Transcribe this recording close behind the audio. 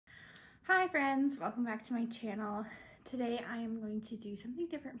Hi friends, welcome back to my channel. Today I am going to do something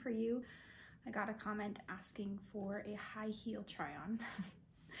different for you. I got a comment asking for a high heel try on.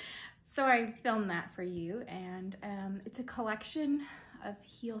 So I filmed that for you, and it's a collection of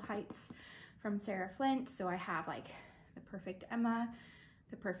heel heights from Sarah Flint. So I have like the perfect Emma,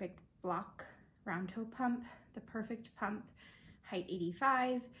 the perfect block round toe pump, the perfect pump height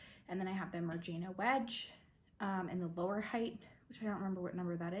 85, and then I have the MIrjana Wedge in the lower height, which I don't remember what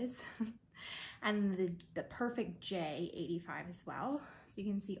number that is, and the perfect J 85 as well. So you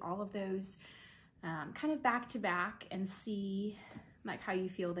can see all of those kind of back to back and see like how you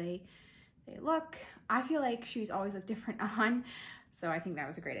feel they look. I feel like shoes always look different on, so I think that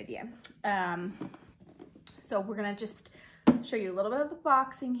was a great idea. So we're gonna just show you a little bit of the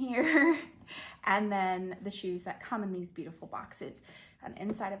boxing here and then the shoes that come in these beautiful boxes. And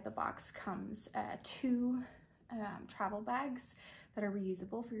inside of the box comes two travel bags that are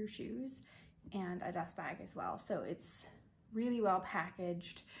reusable for your shoes and a dust bag as well. So it's really well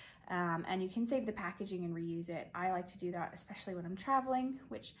packaged, and you can save the packaging and reuse it. I like to do that, especially when I'm traveling,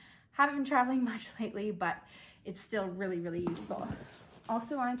 which haven't been traveling much lately, but it's still really, really useful.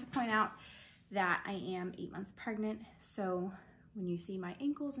 Also wanted to point out that I am 8 months pregnant. So when you see my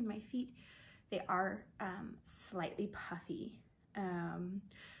ankles and my feet, they are slightly puffy.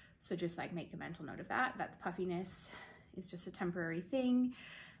 So just like make a mental note of that the puffiness is just a temporary thing,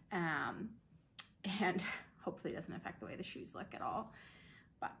 and hopefully doesn't affect the way the shoes look at all.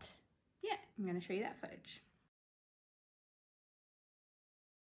 But yeah, I'm gonna show you that footage.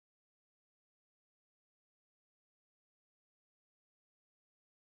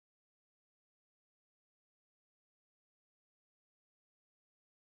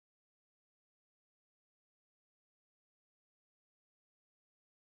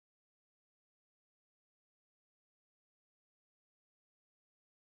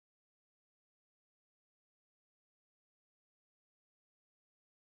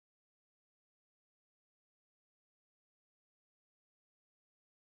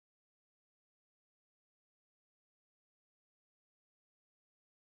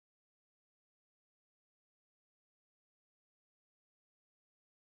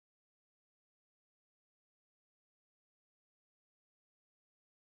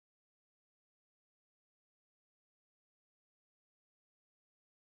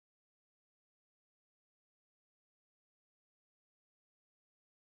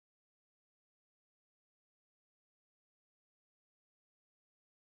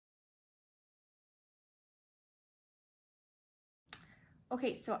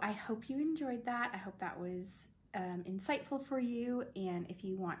 Okay, so I hope you enjoyed that. I hope that was insightful for you. And if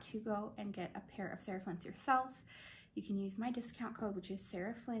you want to go and get a pair of Sarah Flints yourself, you can use my discount code, which is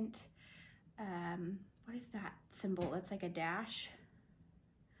Sarah Flint. What is that symbol? It's like a dash.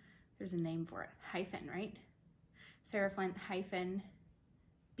 There's a name for it. Hyphen, right? Sarah Flint hyphen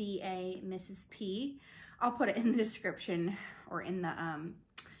BA Mrs. P. I'll put it in the description or in the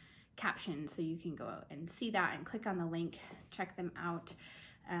caption so you can go and see that and click on the link, check them out,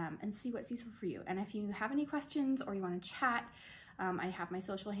 and see what's useful for you. And if you have any questions or you want to chat, I have my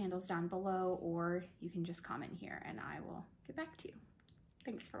social handles down below, or you can just comment here and I will get back to you.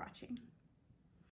 Thanks for watching.